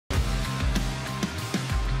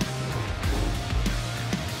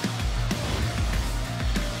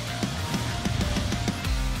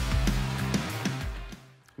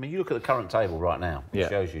I mean, you look at the current table right now. It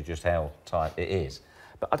shows you just how tight it is.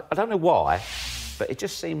 But I don't know why, but it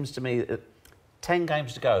just seems to me that 10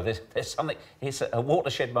 games to go, there's something... It's a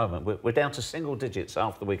watershed moment. We're down to single digits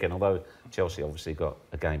after the weekend, although Chelsea obviously got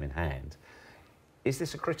a game in hand. Is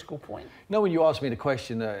this a critical point? No, when you asked me the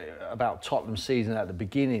question about Tottenham's season at the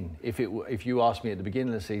beginning, if you asked me at the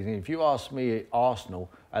beginning of the season, if you asked me Arsenal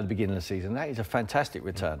at the beginning of the season, that is a fantastic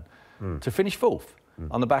return. To finish fourth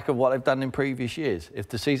on the back of what they've done in previous years. If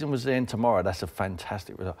the season was to end tomorrow, that's a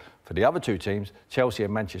fantastic result. For the other two teams, Chelsea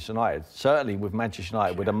and Manchester United, certainly with Manchester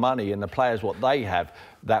United, with the money and the players, what they have,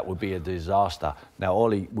 that would be a disaster. Now,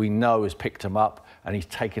 Ollie, we know, has picked them up and he's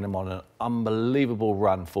taken them on an unbelievable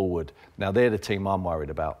run forward. Now, they're the team I'm worried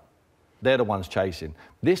about. They're the ones chasing.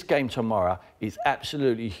 This game tomorrow is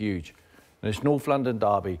absolutely huge. And it's North London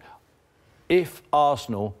derby. If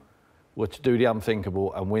Arsenal were to do the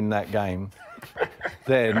unthinkable and win that game,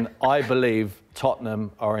 then I believe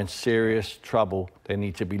Tottenham are in serious trouble. They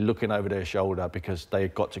need to be looking over their shoulder because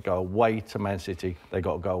they've got to go away to Man City. They've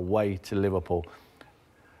got to go away to Liverpool.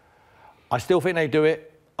 I still think they do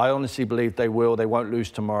it. I honestly believe they will. They won't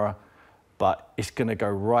lose tomorrow. But it's going to go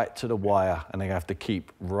right to the wire and they have to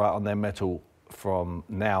keep right on their mettle from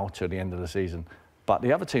now till the end of the season. But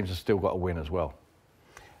the other teams have still got to win as well.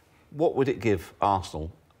 What would it give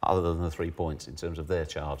Arsenal, other than the 3 points, in terms of their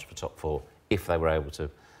charge for top four, if they were able to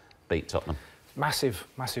beat Tottenham? Massive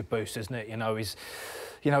boost, isn't it?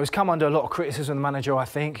 He's come under a lot of criticism, the manager, I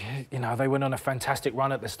think. They went on a fantastic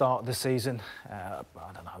run at the start of the season. I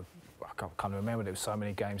don't know, I can't remember, there were so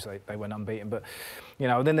many games they went unbeaten. But,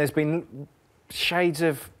 then there's been shades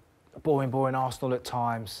of boring Arsenal at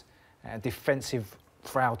times, defensive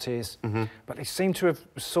frailties. But they seem to have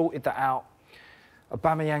sorted that out.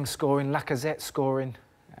 Aubameyang scoring, Lacazette scoring.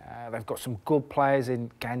 They've got some good players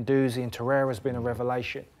in Guendouzi, and Torreira's been a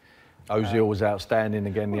revelation. Ozil was outstanding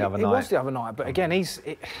again the other night. He was the other night, but again, if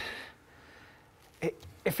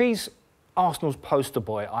he's Arsenal's poster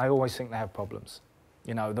boy, I always think they have problems.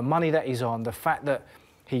 The money that he's on, the fact that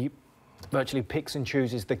he virtually picks and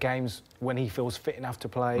chooses the games when he feels fit enough to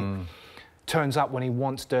play, turns up when he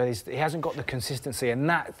wants to. He hasn't got the consistency, and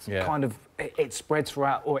that kind of it spreads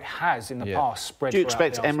throughout, or it has in the past spread. Do you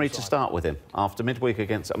expect Emery to start with him after midweek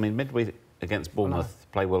against? I mean, midweek against Bournemouth,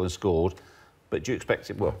 played well and scored, but do you expect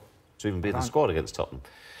it to even be in the squad against Tottenham?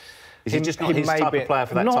 Is he just not his type of player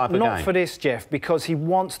for that type of game? Not for this, Jeff, because he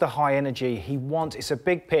wants the high energy. It's a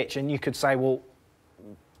big pitch, and you could say, well,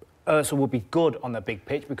 Ozil will be good on the big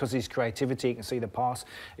pitch because of his creativity, he can see the pass,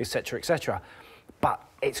 etc., etc. But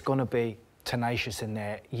it's going to be tenacious in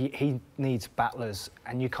there. He needs battlers,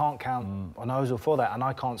 and you can't count on Ozil for that, and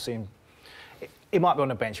I can't see him. He might be on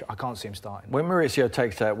the bench, I can't see him starting. When Mauricio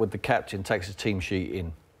takes that with the captain, takes the team sheet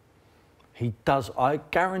in, he does, I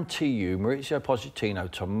guarantee you, Mauricio Pochettino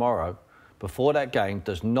tomorrow, before that game,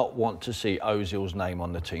 does not want to see Ozil's name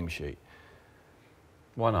on the team sheet.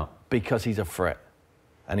 Why not? Because he's a threat,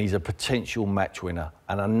 and he's a potential match winner.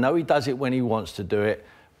 And I know he does it when he wants to do it,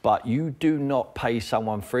 but you do not pay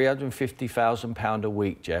someone £350,000 a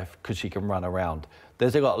week, Jeff, because he can run around.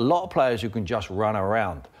 They've got a lot of players who can just run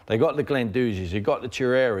around. They've got the Guendouzis, you've got the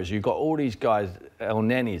Torreiras, you've got all these guys, El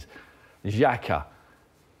Nenis, Xhaka.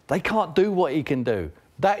 They can't do what he can do.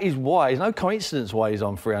 That is why, it's no coincidence why he's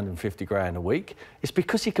on 350 grand a week. It's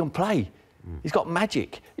because he can play. He's got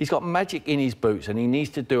magic. He's got magic in his boots, and he needs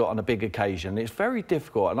to do it on a big occasion. It's very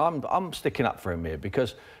difficult, and I'm sticking up for him here,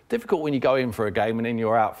 because difficult when you go in for a game and then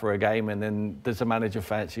you're out for a game and then does the manager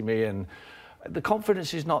fancy me, and the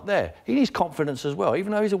confidence is not there. He needs confidence as well.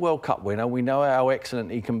 Even though he's a World Cup winner, we know how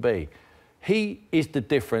excellent he can be. He is the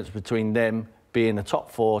difference between them being a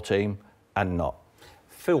top four team and not.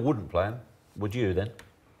 Phil wouldn't play him. Would you then?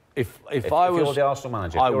 If I was you're the Arsenal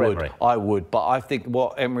manager, I would. But I think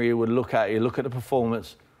what Emery would look at, he'd look at the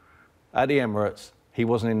performance at the Emirates. He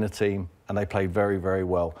wasn't in the team, and they played very, very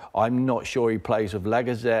well. I'm not sure he plays with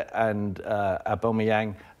Lacazette and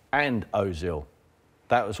Aubameyang and Ozil.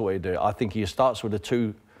 That was what he'd do. I think he starts with the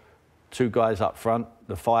two guys up front,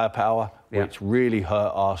 the firepower, which really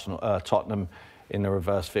hurt Tottenham in the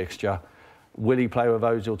reverse fixture. Will he play with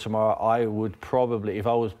Ozil tomorrow? I would probably, if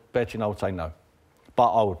I was betting, I would say no.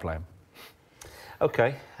 But I would play him.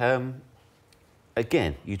 OK.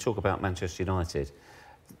 Again, you talk about Manchester United.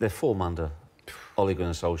 Their form under Ole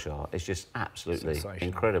Gunnar Solskjaer is just absolutely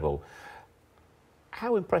incredible.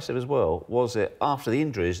 How impressive as well was it, after the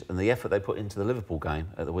injuries and the effort they put into the Liverpool game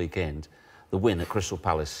at the weekend, the win at Crystal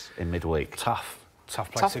Palace in midweek? Tough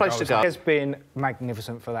place to go. It has been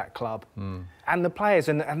magnificent for that club. And the players,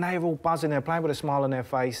 and they're all buzzing, they're playing with a smile on their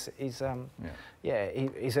face. He's,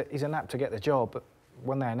 he's an apt to get the job. But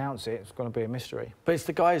when they announce it, it's going to be a mystery. But it's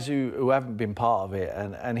the guys who haven't been part of it,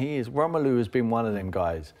 and Romelu has been one of them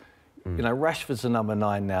guys. You know, Rashford's the number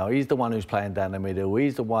 9 now. He's the one who's playing down the middle.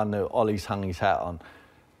 He's the one that Ollie's hung his hat on.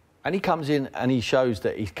 And he comes in and he shows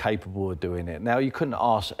that he's capable of doing it. Now, you couldn't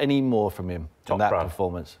ask any more from him in that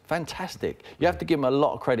performance. Fantastic. You have to give him a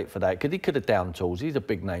lot of credit for that, because he could have down tools. He's a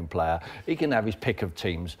big-name player. He can have his pick of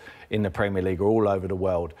teams in the Premier League or all over the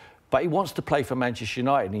world. But he wants to play for Manchester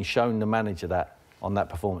United, and he's shown the manager that on that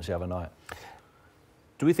performance the other night.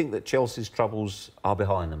 Do we think that Chelsea's troubles are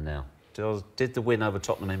behind them now? Did the win over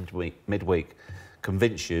Tottenham midweek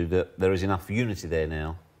convince you that there is enough unity there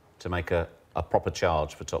now to make a proper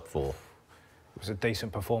charge for top 4? It was a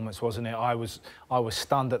decent performance, wasn't it? I was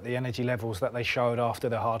stunned at the energy levels that they showed after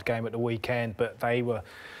the hard game at the weekend, but they were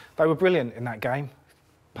brilliant in that game.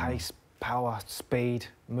 Pace, power, speed,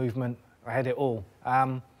 movement, they had it all.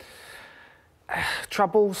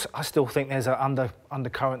 Troubles, I still think there's an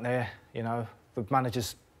undercurrent there. You know, the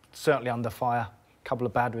manager's certainly under fire. A couple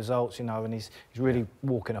of bad results, you know, and he's really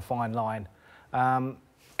walking a fine line.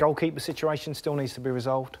 Goalkeeper situation still needs to be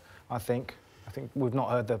resolved, I think. I think we've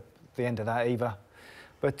not heard the end of that either.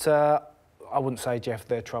 But I wouldn't say, Jeff,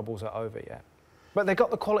 their troubles are over yet. But they've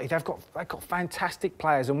got the quality. They've got fantastic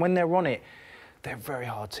players, and when they're on it, they're a very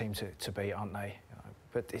hard team to beat, aren't they? You know,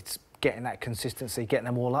 but it's getting that consistency, getting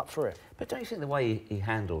them all up for it. But don't you think the way he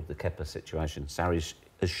handled the Kepa situation, Sarri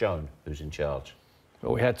has shown who's in charge?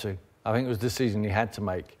 Well, we had to. I think it was the decision he had to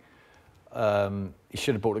make. He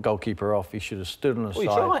should have brought the goalkeeper off. He should have stood on the side. He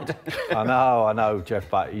tried. I know, Jeff,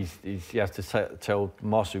 but he has to tell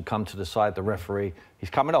Moss, who come to the side, the referee, he's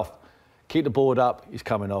coming off. Keep the board up, he's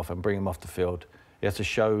coming off, and bring him off the field. He has to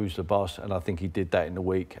show who's the boss, and I think he did that in the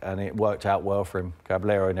week, and it worked out well for him.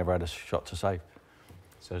 Caballero never had a shot to save.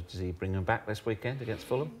 So does he bring him back this weekend against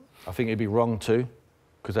Fulham? I think he'd be wrong too,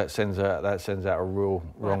 because that sends out a real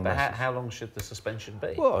wrong message. How long should the suspension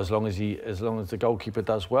be? Well, as long as the goalkeeper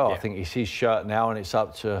does well. Yeah. I think it's his shirt now, and it's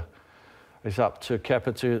up to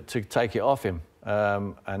Kepa to take it off him,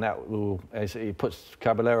 and that will, as he puts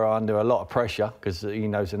Caballero under a lot of pressure, because he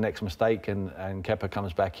knows the next mistake, and Kepa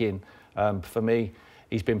comes back in. For me,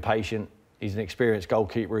 he's been patient. He's an experienced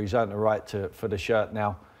goalkeeper. He's earned the right for the shirt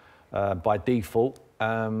now by default,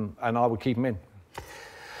 and I would keep him in.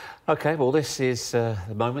 OK, well, this is the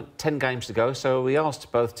moment. 10 games to go. So we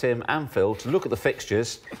asked both Tim and Phil to look at the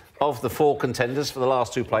fixtures of the 4 contenders for the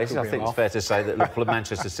last 2 places. I think it's fair to say that Liverpool and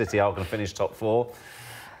Manchester City are going to finish top 4.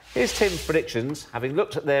 Here's Tim's predictions. Having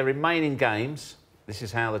looked at their remaining games, this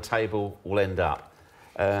is how the table will end up.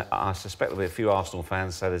 I suspect there'll be a few Arsenal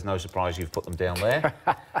fans, so there's no surprise you've put them down there.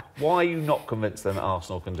 Why are you not convinced then that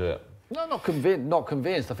Arsenal can do it? No, not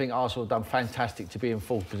convinced. I think Arsenal have done fantastic to be in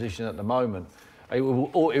full position at the moment. It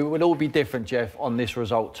would all be different, Jeff, on this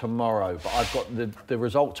result tomorrow. But I've got the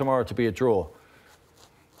result tomorrow to be a draw.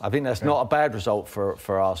 I think that's not a bad result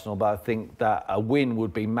for Arsenal, but I think that a win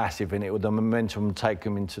would be massive, and it would the momentum take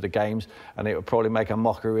them into the games, and it would probably make a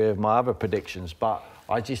mockery of my other predictions. But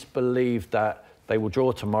I just believe that they will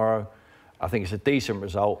draw tomorrow. I think it's a decent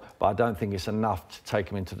result, but I don't think it's enough to take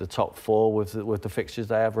them into the top 4 with the fixtures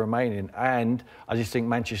they have remaining. And I just think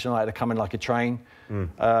Manchester United are coming like a train.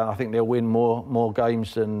 I think they'll win more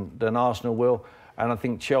games than Arsenal will, and I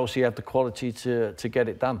think Chelsea have the quality to get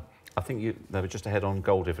it done. I think they were just ahead on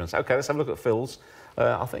goal difference. OK, let's have a look at Phil's.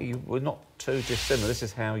 I think you were not too dissimilar. This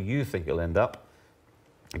is how you think it'll end up.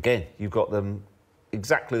 Again, you've got them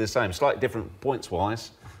exactly the same, slightly different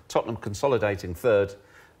points-wise. Tottenham consolidating 3rd,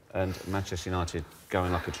 and Manchester United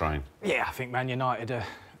going like a train. Yeah, I think Man United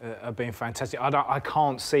are being fantastic. I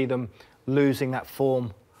can't see them losing that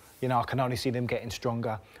form. You know, I can only see them getting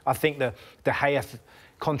stronger. I think the De Gea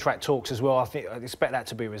contract talks as well, I expect that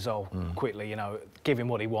to be resolved quickly. You know, give him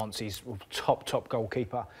what he wants. He's top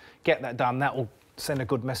goalkeeper. Get that done. That will send a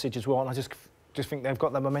good message as well. And I just think they've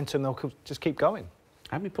got the momentum. They'll just keep going.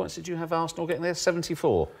 How many points did you have Arsenal getting there?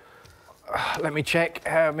 74? Let me check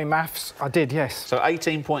my maths. I did, yes. So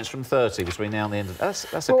 18 points from 30 between now and the end of... That's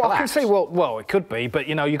a collapse. I can see, well, it could be, but,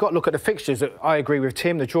 you know, you've got to look at the fixtures. I agree with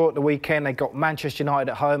Tim. The draw at the weekend, they got Manchester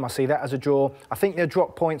United at home. I see that as a draw. I think they'll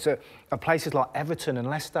drop points at places like Everton and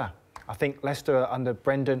Leicester. I think Leicester under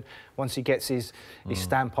Brendan, once he gets his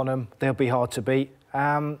stamp on them, they'll be hard to beat.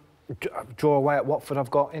 Draw away at Watford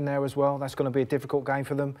I've got in there as well. That's going to be a difficult game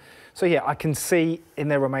for them. So, yeah, I can see in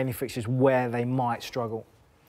their remaining fixtures where they might struggle.